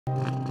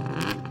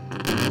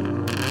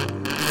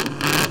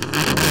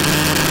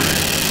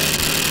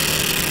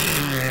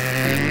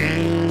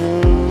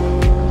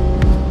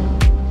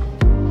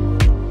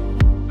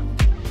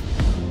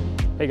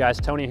Hey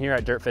guys, Tony here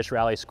at DirtFish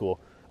Rally School.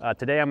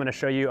 Today I'm going to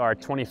show you our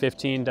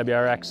 2015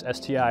 WRX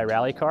STI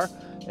rally car.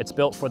 It's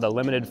built for the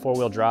limited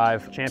four-wheel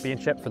drive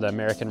championship for the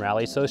American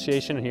Rally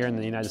Association here in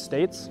the United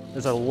States.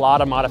 There's a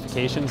lot of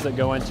modifications that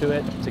go into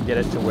it to get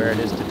it to where it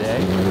is today.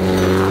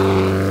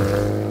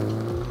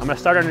 I'm going to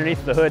start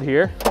underneath the hood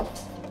here.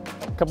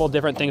 A couple of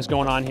different things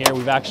going on here.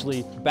 We've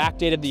actually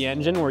backdated the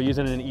engine. We're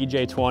using an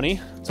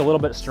EJ20. It's a little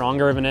bit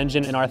stronger of an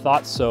engine in our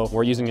thoughts, so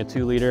we're using a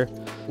 2-liter.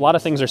 A lot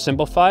of things are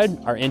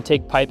simplified. Our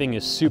intake piping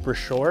is super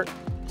short,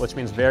 which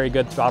means very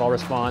good throttle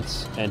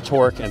response and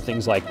torque and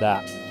things like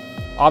that.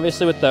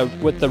 Obviously with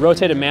the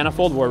rotated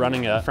manifold, we're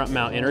running a front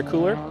mount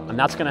intercooler, and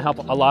that's gonna help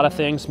a lot of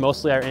things,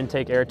 mostly our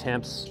intake air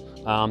temps.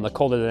 The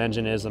colder the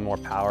engine is, the more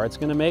power it's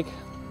gonna make.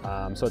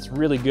 So it's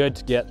really good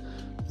to get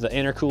the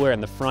intercooler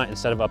in the front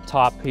instead of up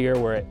top here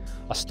where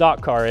a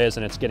stock car is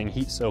and it's getting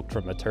heat soaked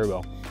from the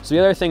turbo. So the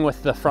other thing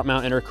with the front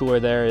mount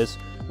intercooler there is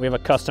we have a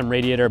custom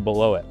radiator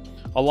below it.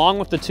 Along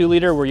with the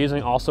 2-liter, we're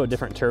using also a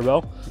different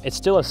turbo. It's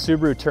still a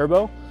Subaru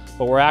turbo,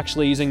 but we're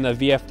actually using the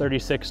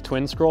VF36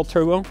 twin scroll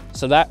turbo.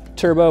 So that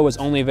turbo was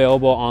only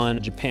available on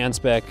Japan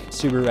spec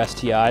Subaru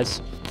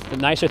STIs. The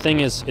nicer thing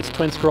is it's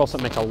twin scroll, so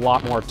it makes a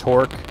lot more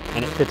torque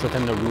and it fits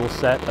within the rule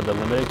set of the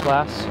limited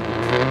class.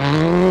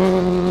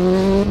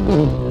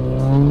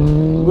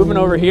 Moving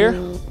over here,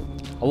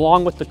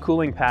 along with the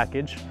cooling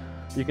package,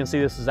 you can see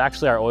this is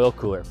actually our oil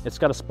cooler. It's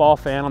got a Spall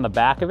fan on the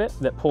back of it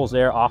that pulls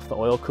air off the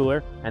oil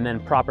cooler, and then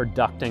proper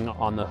ducting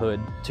on the hood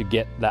to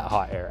get that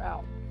hot air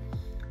out.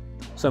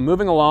 So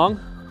moving along,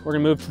 we're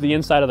gonna move to the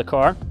inside of the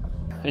car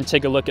and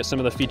take a look at some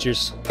of the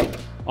features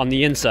on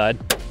the inside.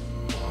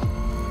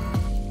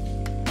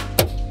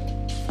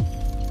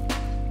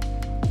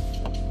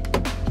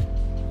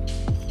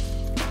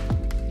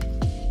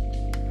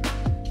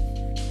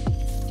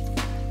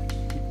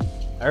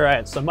 All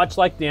right, so much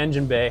like the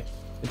engine bay,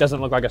 it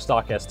doesn't look like a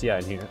stock STI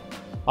in here.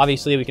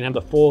 Obviously, we can have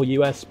the full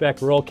US spec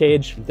roll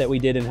cage that we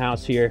did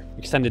in-house here,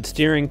 extended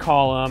steering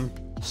column,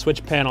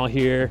 switch panel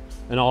here,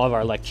 and all of our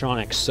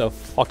electronics. So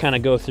I'll kind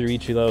of go through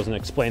each of those and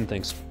explain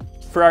things.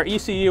 For our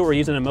ECU, we're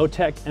using a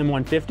Motec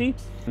M150,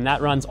 and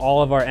that runs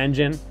all of our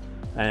engine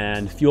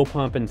and fuel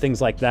pump and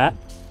things like that.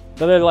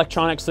 The other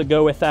electronics that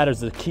go with that is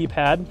the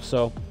keypad.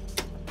 So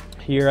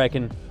here I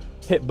can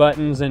hit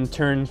buttons and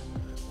turn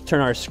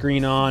our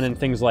screen on and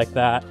things like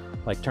that,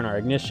 like turn our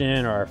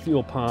ignition or our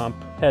fuel pump,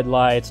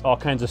 headlights, all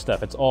kinds of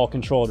stuff. It's all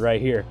controlled right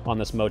here on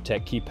this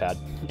Motec keypad.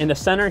 In the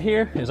center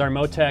here is our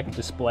Motec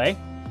display.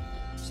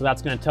 So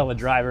that's gonna tell the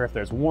driver if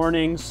there's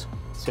warnings,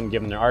 it's gonna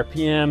give them their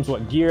RPMs,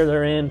 what gear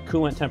they're in,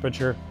 coolant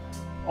temperature,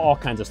 all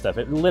kinds of stuff.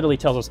 It literally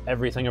tells us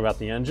everything about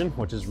the engine,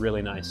 which is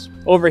really nice.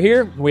 Over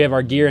here, we have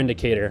our gear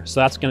indicator.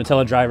 So that's gonna tell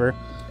the driver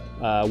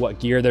what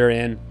gear they're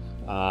in.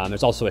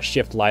 There's also a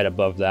shift light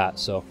above that.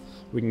 So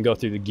we can go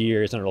through the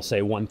gears and it'll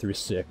say 1 through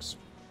 6.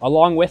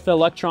 Along with the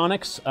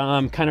electronics,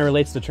 kind of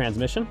relates to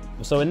transmission.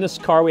 So in this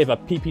car, we have a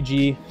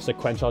PPG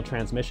sequential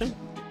transmission.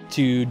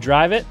 To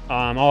drive it,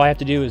 all I have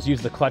to do is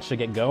use the clutch to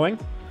get going.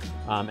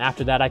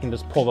 After that, I can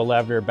just pull the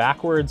lever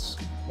backwards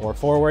or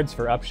forwards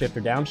for upshift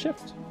or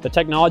downshift. The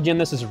technology in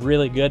this is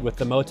really good with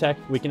the Motec.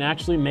 We can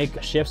actually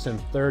make shifts in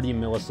 30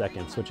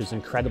 milliseconds, which is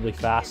incredibly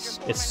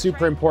fast. It's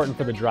super important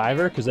for the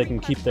driver because they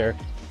can keep their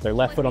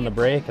left foot on the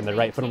brake and their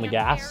right foot on the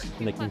gas,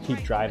 and they can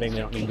keep driving. They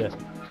don't need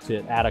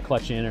to add a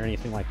clutch in or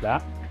anything like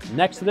that.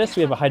 Next to this,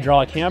 we have a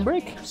hydraulic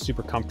handbrake,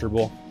 super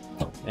comfortable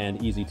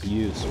and easy to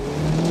use.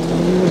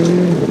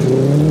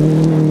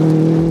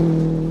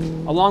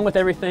 Along with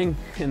everything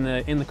in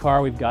the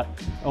car, we've got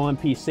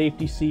OMP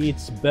safety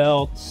seats,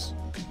 belts,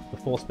 the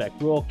full spec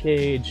roll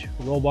cage,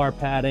 roll bar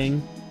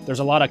padding. There's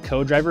a lot of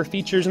co-driver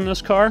features in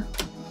this car.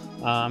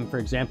 For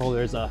example,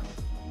 there's a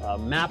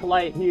map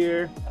light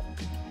here.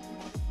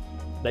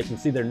 They can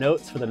see their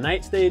notes for the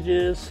night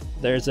stages.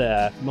 There's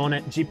a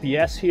Monet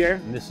GPS here,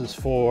 and this is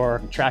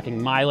for tracking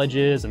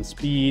mileages and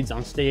speeds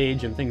on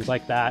stage and things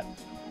like that.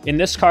 In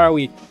this car,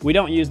 we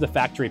don't use the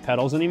factory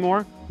pedals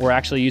anymore. We're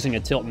actually using a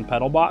tilt and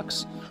pedal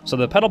box. So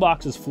the pedal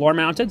box is floor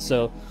mounted,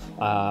 so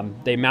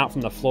they mount from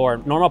the floor.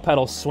 Normal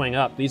pedals swing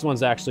up, these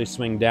ones actually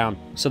swing down.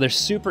 So they're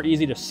super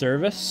easy to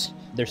service.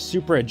 They're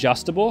super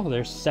adjustable.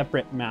 There's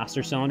separate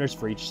master cylinders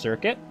for each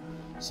circuit.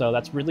 So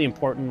that's really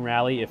important in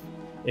rally.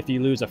 If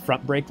you lose a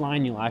front brake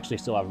line, you'll actually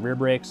still have rear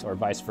brakes, or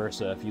vice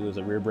versa. If you lose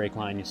a rear brake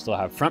line, you still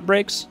have front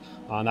brakes.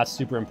 That's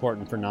super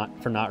important for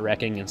not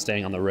wrecking and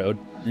staying on the road.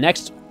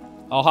 Next,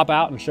 I'll hop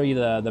out and show you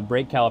the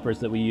brake calipers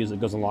that we use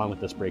that goes along with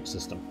this brake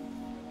system.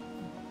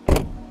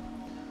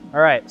 All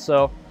right,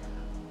 so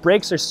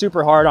brakes are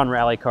super hard on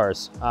rally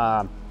cars.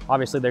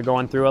 Obviously they're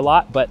going through a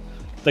lot, but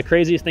the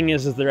craziest thing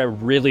is they're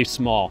really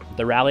small.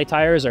 The rally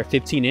tires are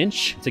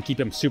 15-inch to keep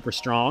them super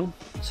strong.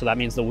 So that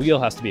means the wheel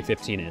has to be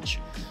 15-inch.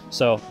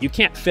 So you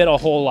can't fit a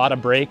whole lot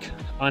of brake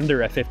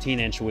under a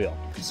 15-inch wheel.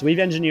 So we've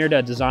engineered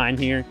a design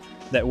here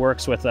that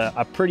works with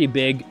a pretty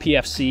big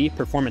PFC,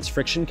 performance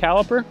friction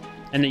caliper,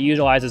 and it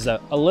utilizes a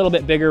little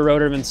bit bigger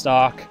rotor than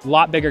stock, a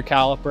lot bigger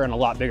caliper, and a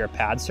lot bigger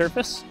pad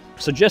surface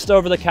So just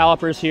over the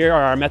calipers here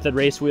are our Method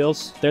race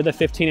wheels. They're the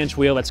 15-inch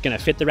wheel that's gonna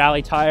fit the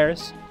rally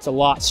tires. It's a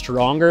lot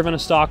stronger than a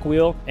stock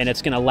wheel, and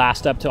it's gonna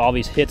last up to all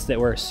these hits that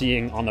we're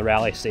seeing on the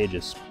rally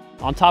stages.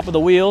 On top of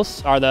the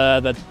wheels are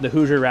the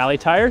Hoosier rally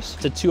tires.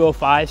 It's a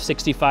 205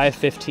 65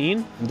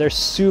 15. They're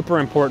super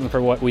important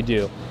for what we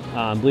do.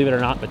 Believe it or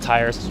not, the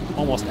tires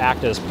almost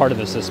act as part of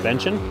the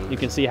suspension. You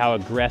can see how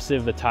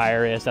aggressive the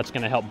tire is. That's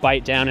gonna help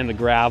bite down in the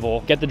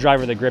gravel, get the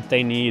driver the grip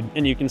they need,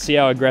 and you can see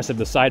how aggressive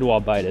the sidewall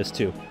bite is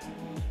too.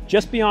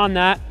 Just beyond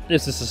that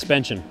is the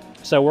suspension.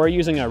 So we're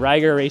using a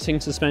Reiger racing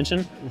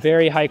suspension,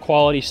 very high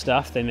quality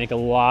stuff. They make a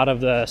lot of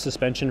the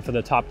suspension for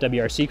the top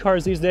WRC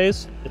cars these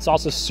days. It's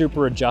also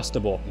super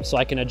adjustable. So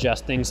I can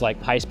adjust things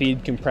like high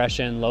speed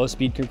compression, low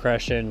speed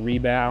compression,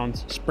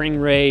 rebound, spring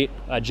rate,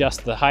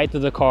 adjust the height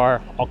of the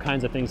car, all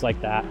kinds of things like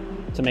that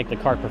to make the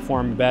car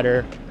perform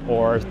better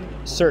or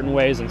certain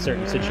ways in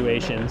certain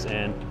situations,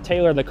 and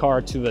tailor the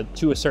car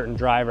to a certain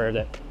driver,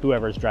 that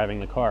whoever's driving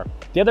the car.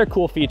 The other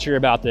cool feature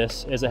about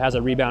this is it has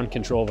a rebound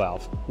control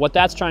valve. What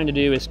that's trying to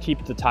do is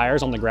keep the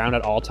tires on the ground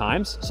at all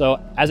times. So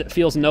as it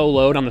feels no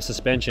load on the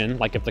suspension,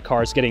 like if the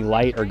car is getting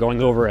light or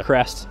going over a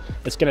crest,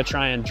 it's gonna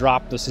try and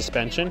drop the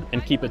suspension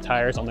and keep the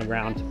tires on the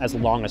ground as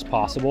long as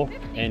possible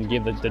and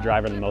give the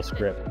driver the most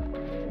grip.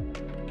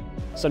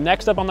 So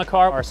next up on the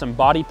car are some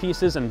body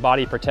pieces and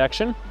body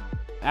protection.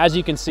 As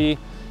you can see,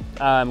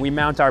 we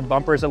mount our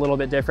bumpers a little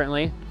bit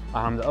differently.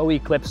 The OE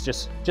clips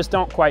just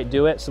don't quite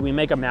do it, so we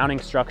make a mounting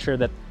structure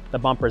that the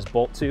bumpers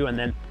bolt to, and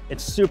then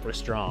it's super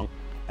strong.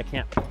 I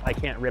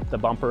can't rip the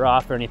bumper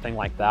off or anything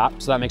like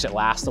that, so that makes it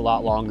last a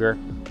lot longer,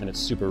 and it's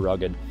super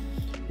rugged.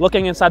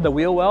 Looking inside the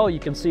wheel well, you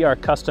can see our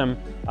custom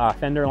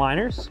fender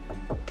liners.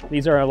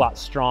 These are a lot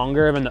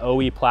stronger than the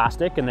OE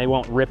plastic, and they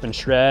won't rip and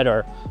shred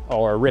or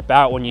rip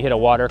out when you hit a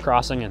water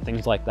crossing and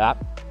things like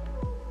that.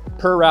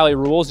 Per rally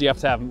rules, you have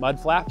to have mud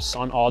flaps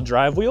on all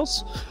drive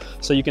wheels.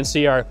 So you can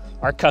see our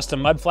custom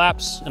mud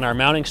flaps and our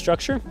mounting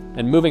structure.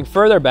 And moving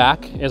further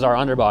back is our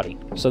underbody.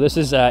 So this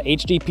is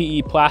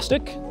HDPE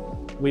plastic.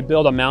 We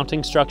build a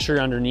mounting structure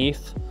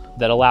underneath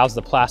that allows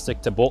the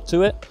plastic to bolt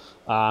to it.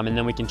 And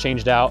then we can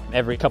change it out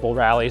every couple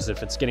rallies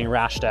if it's getting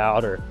rashed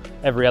out, or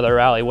every other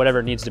rally,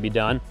 whatever needs to be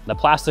done. The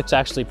plastic's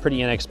actually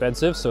pretty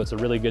inexpensive, so it's a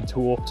really good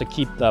tool to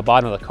keep the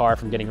bottom of the car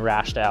from getting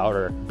rashed out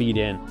or beat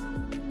in.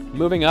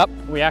 Moving up,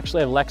 we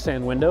actually have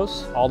Lexan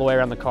windows all the way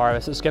around the car.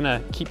 This is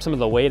gonna keep some of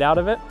the weight out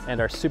of it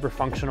and are super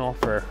functional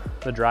for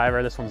the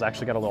driver. This one's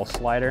actually got a little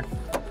slider.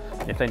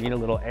 If they need a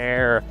little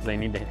air, if they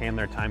need to hand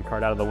their time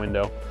card out of the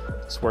window,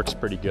 this works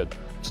pretty good.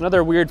 So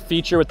another weird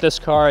feature with this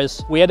car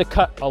is we had to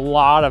cut a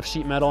lot of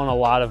sheet metal and a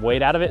lot of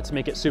weight out of it to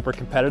make it super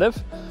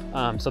competitive.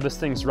 So this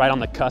thing's right on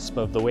the cusp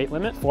of the weight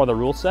limit for the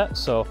rule set.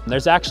 So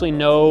there's actually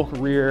no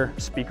rear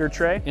speaker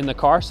tray in the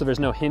car, so there's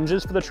no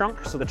hinges for the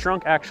trunk. So the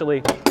trunk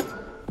actually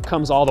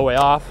comes all the way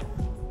off.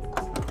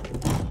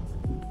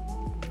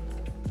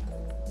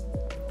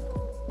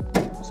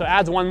 So it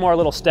adds one more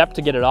little step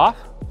to get it off,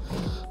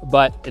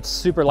 but it's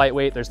super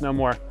lightweight. There's no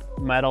more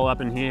metal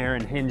up in here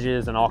and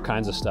hinges and all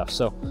kinds of stuff.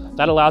 So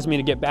that allows me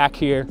to get back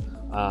here.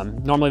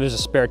 Normally there's a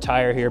spare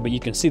tire here, but you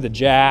can see the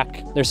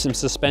jack. There's some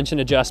suspension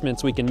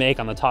adjustments we can make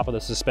on the top of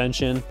the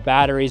suspension.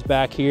 Batteries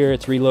back here,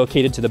 it's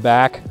relocated to the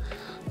back.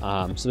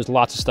 So there's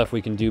lots of stuff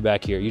we can do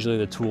back here. Usually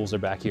the tools are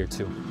back here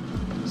too.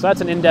 So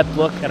that's an in-depth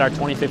look at our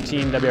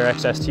 2015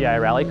 WRX STI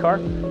rally car.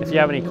 If you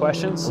have any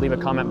questions, leave a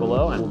comment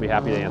below and we'll be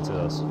happy to answer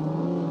those.